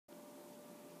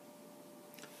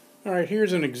All right,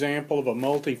 here's an example of a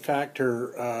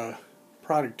multi-factor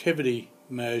productivity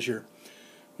measure.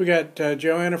 We got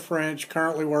Joanna French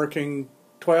currently working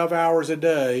 12 hours a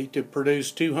day to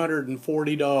produce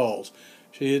 240 dolls.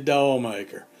 She's a doll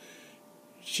maker.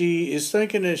 She is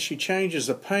thinking as she changes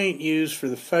the paint used for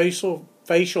the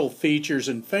facial features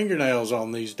and fingernails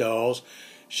on these dolls,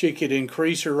 she could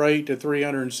increase her rate to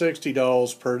 360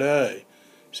 dolls per day.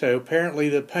 So apparently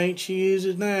the paint she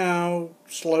uses now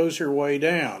slows her way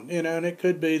down. And it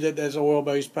could be that that's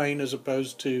oil-based paint as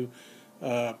opposed to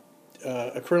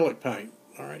acrylic paint.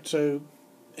 All right, so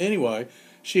anyway,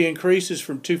 she increases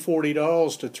from 240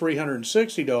 dolls to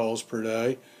 360 dolls per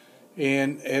day.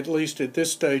 And at least at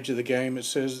this stage of the game,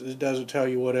 it doesn't tell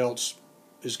you what else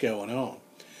is going on.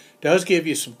 It does give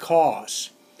you some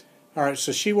costs. All right,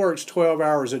 so she works 12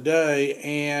 hours a day,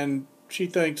 and she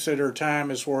thinks that her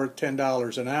time is worth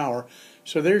 $10 an hour.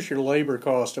 So there's your labor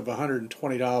cost of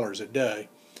 $120 a day.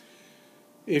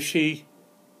 If she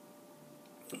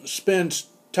spends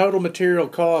total material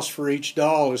cost for each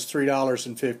doll is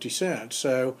 $3.50.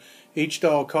 So each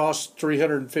doll costs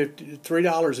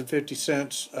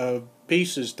 $3.50 of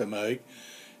pieces to make.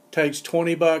 Takes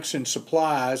 $20 in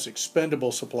supplies,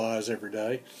 expendable supplies every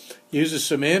day. Uses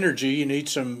some energy. You need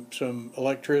some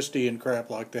electricity and crap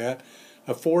like that.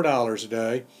 Of $4 a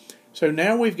day. So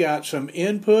now we've got some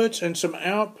inputs and some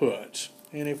outputs.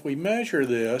 And if we measure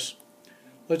this,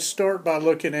 let's start by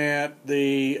looking at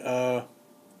the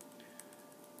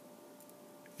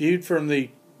view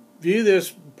this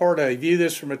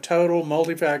from a total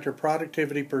multi-factor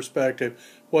productivity perspective.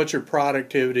 What's your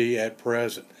productivity at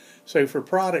present? So for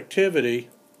productivity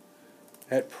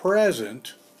at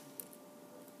present,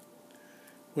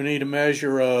 we need a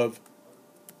measure of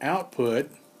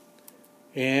output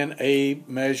and a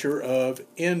measure of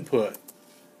input.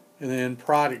 And then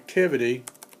productivity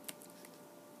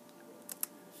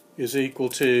is equal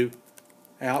to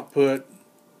output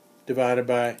divided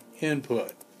by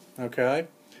input. Okay?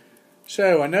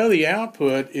 So I know the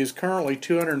output is currently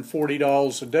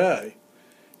 $240 a day.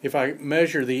 If I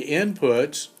measure the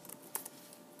inputs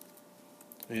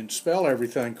and spell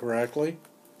everything correctly,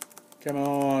 come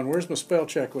on, where's my spell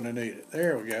check when I need it?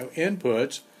 There we go.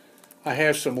 Inputs. I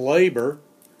have some labor,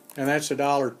 and that's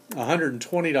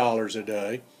 $120 a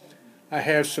day. I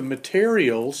have some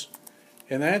materials,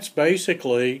 and that's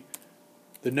basically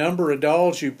the number of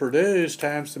dolls you produce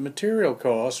times the material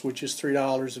cost, which is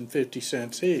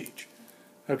 $3.50 each.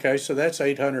 Okay, so that's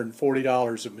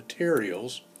 $840 of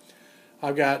materials.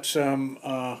 I've got some,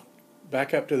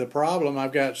 back up to the problem,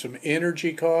 I've got some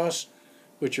energy costs,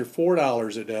 which are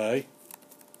 $4 a day.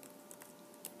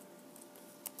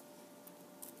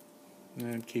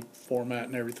 And keep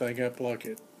formatting everything up like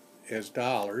it as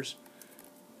dollars.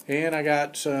 And I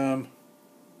got some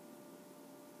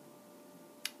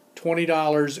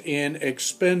 $20 in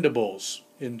expendables,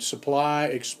 in supply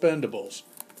expendables.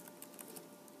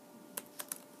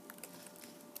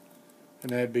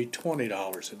 And that'd be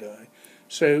 $20 a day.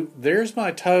 So there's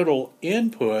my total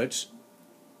inputs.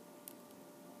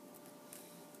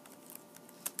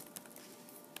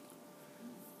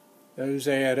 Those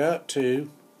add up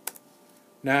to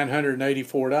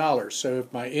 $984. So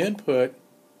if my input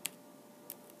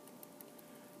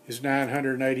is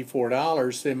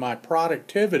 $984, then my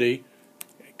productivity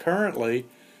currently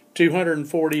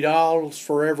 $240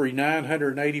 for every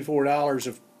 $984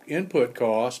 of input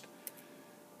cost.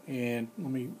 And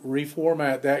let me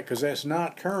reformat that because that's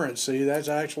not currency. That's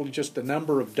actually just the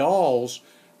number of dolls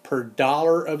per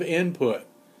dollar of input.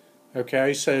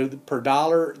 Okay, so per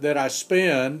dollar that I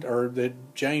spend, or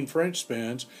that Jane French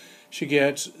spends, she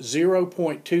gets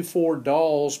 0.24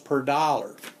 dolls per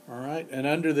dollar. All right, and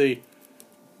under the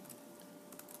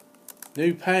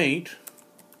new paint,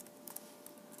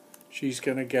 she's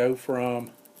going to go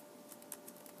from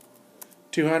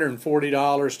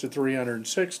 $240 to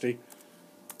 $360.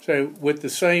 So with the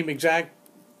same exact,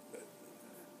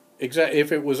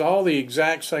 if it was all the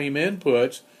exact same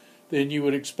inputs, then you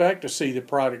would expect to see the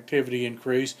productivity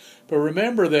increase. But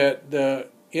remember that the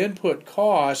input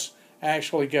cost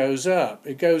actually goes up.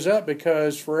 It goes up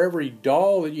because for every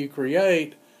doll that you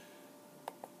create,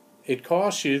 it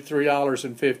costs you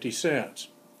 $3.50.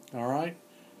 All right.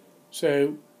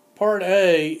 So Part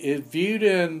A is viewed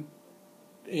in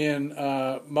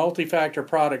multi-factor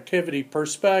productivity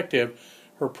perspective.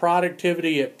 Her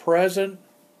productivity at present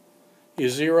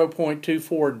is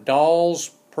 0.24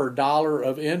 dolls per dollar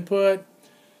of input.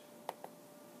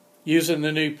 Using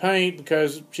the new paint,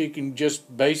 because she can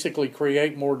just basically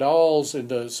create more dolls in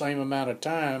the same amount of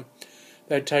time,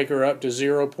 that'd take her up to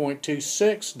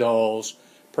 0.26 dolls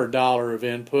per dollar of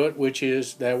input,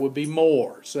 that would be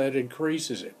more, so that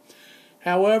increases it.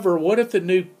 However, what if the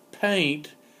new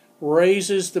paint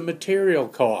raises the material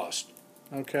cost?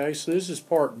 Okay, so this is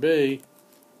part B.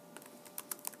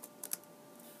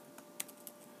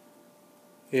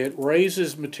 It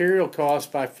raises material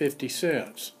cost by 50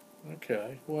 cents.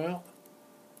 Okay, well,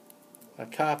 I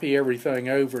copy everything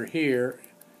over here.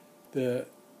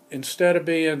 Instead of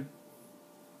being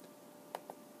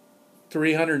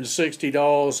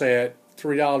 $360 at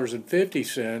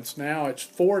 $3.50, now it's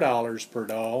 $4 per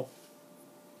doll.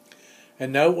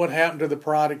 And note what happened to the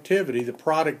productivity. The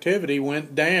productivity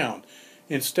went down.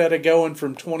 Instead of going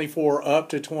from 24 up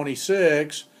to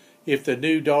 26, if the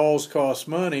new dolls cost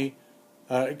money,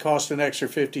 it costs an extra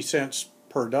 50 cents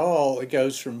per doll, it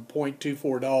goes from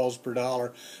 $0.24 per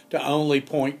dollar to only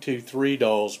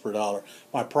 $0.23 per dollar.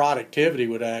 My productivity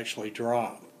would actually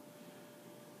drop.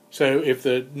 So if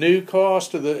the new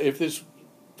cost of if this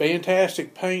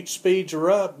fantastic paint speeds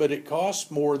her up, but it costs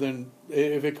more than,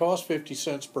 if it costs 50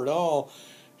 cents per doll,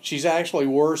 she's actually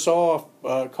worse off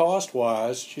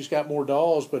cost-wise. She's got more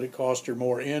dolls, but it costs her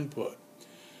more input.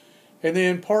 And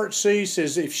then part C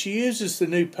says if she uses the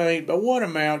new paint, by what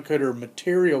amount could her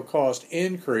material cost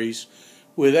increase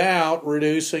without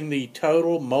reducing the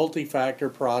total multi-factor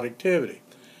productivity?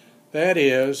 That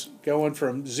is, going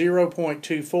from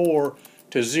 0.24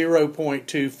 to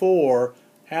 0.24,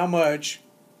 how much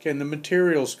can the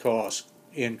materials cost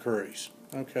increase?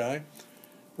 Okay,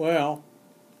 well,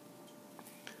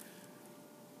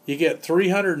 you get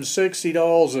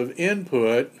 $360 of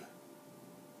input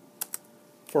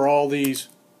for all these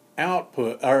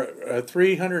output, or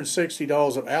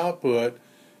 $360 of output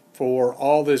for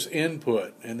all this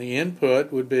input, and the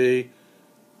input would be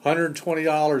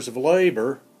 $120 of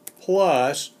labor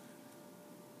plus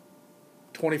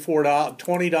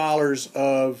 $20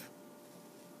 of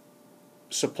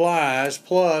supplies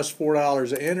plus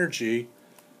 $4 of energy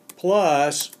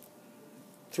plus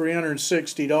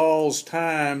 $360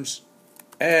 times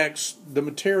X the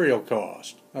material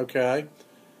cost. Okay,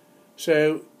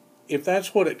 so if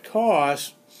that's what it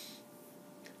costs,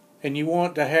 and you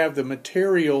want to have the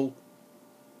material,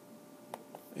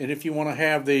 and if you want to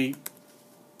have the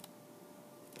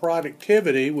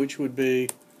productivity, which would be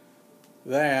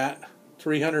that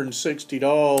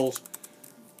 $360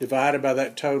 divided by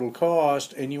that total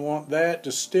cost, and you want that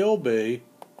to still be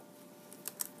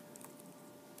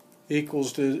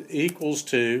equals to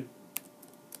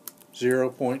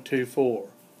 0.24.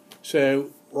 So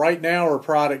right now our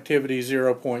productivity is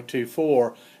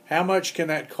 0.24. How much can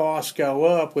that cost go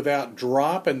up without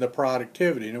dropping the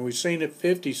productivity? And we've seen at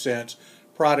 50 cents,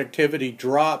 productivity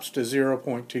drops to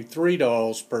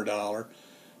 $0.23 per dollar.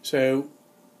 So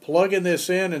plugging this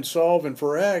in and solving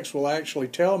for X will actually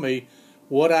tell me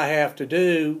what I have to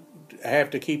do. I have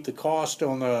to keep the cost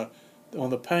on the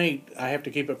paint. I have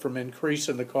to keep it from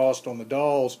increasing the cost on the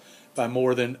dolls by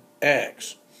more than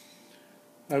X.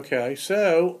 Okay,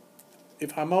 so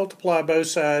if I multiply both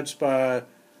sides by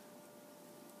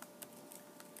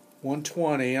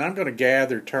 120, and I'm going to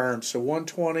gather terms, so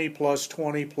 120 plus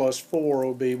 20 plus 4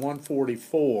 will be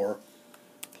 144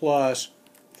 plus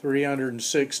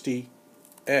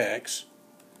 360x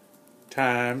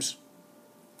times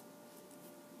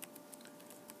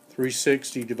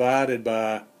 360 divided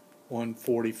by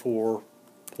 144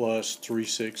 plus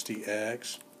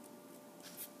 360x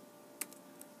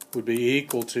would be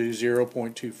equal to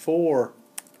 0.24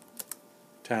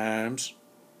 times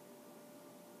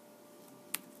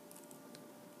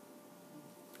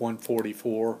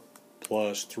 144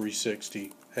 plus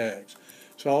 360x.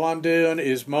 So all I'm doing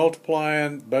is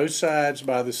multiplying both sides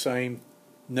by the same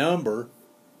number,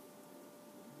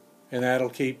 and that'll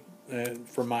keep,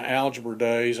 from my algebra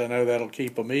days, I know that'll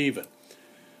keep them even.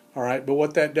 All right, but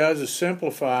what that does is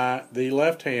simplify the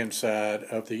left-hand side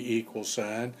of the equal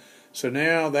sign. So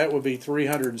now that would be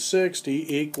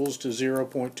 360 equals to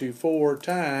 0.24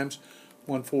 times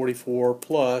 144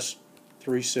 plus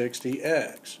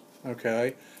 360x.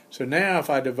 Okay, so now if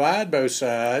I divide both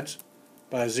sides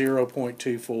by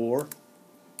 0.24,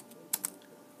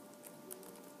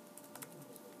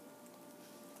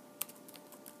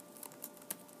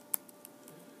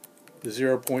 the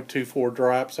 0.24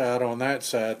 drops out on that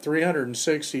side.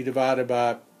 360 divided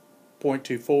by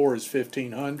 0.24 is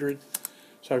 1,500.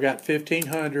 So I've got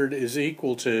 1,500 is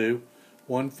equal to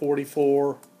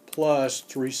 144 plus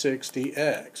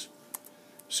 360x.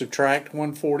 Subtract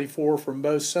 144 from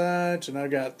both sides, and I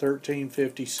got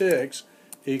 1,356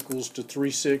 equals to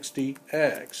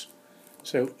 360x.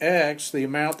 So x, the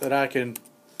amount that I can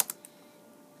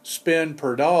spend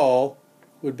per doll,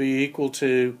 would be equal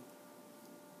to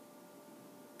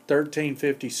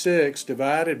 $13.56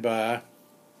 divided by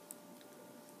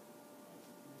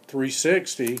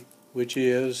 360, which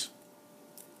is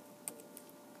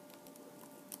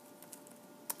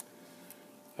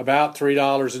about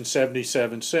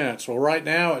 $3.77. Well, right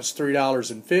now it's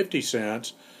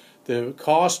 $3.50. The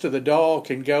cost of the doll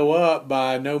can go up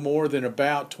by no more than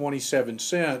about 27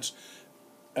 cents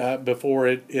before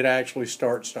it actually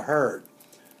starts to hurt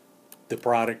the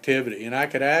productivity. And I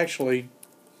could actually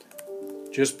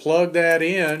just plug that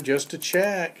in just to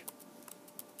check.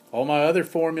 All my other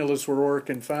formulas were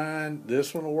working fine.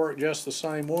 This one will work just the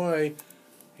same way.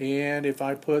 And if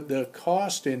I put the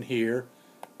cost in here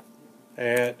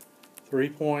at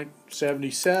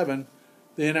 3.77,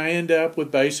 then I end up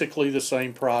with basically the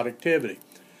same productivity.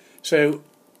 So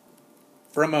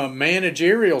from a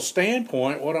managerial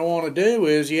standpoint, what I want to do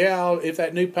is, if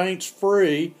that new paint's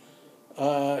free,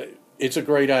 it's a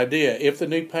great idea. If the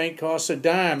new paint costs a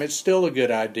dime, it's still a good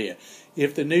idea.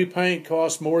 If the new paint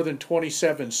costs more than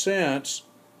 27 cents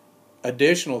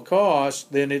additional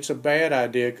cost, then it's a bad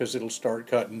idea because it'll start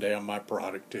cutting down my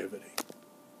productivity.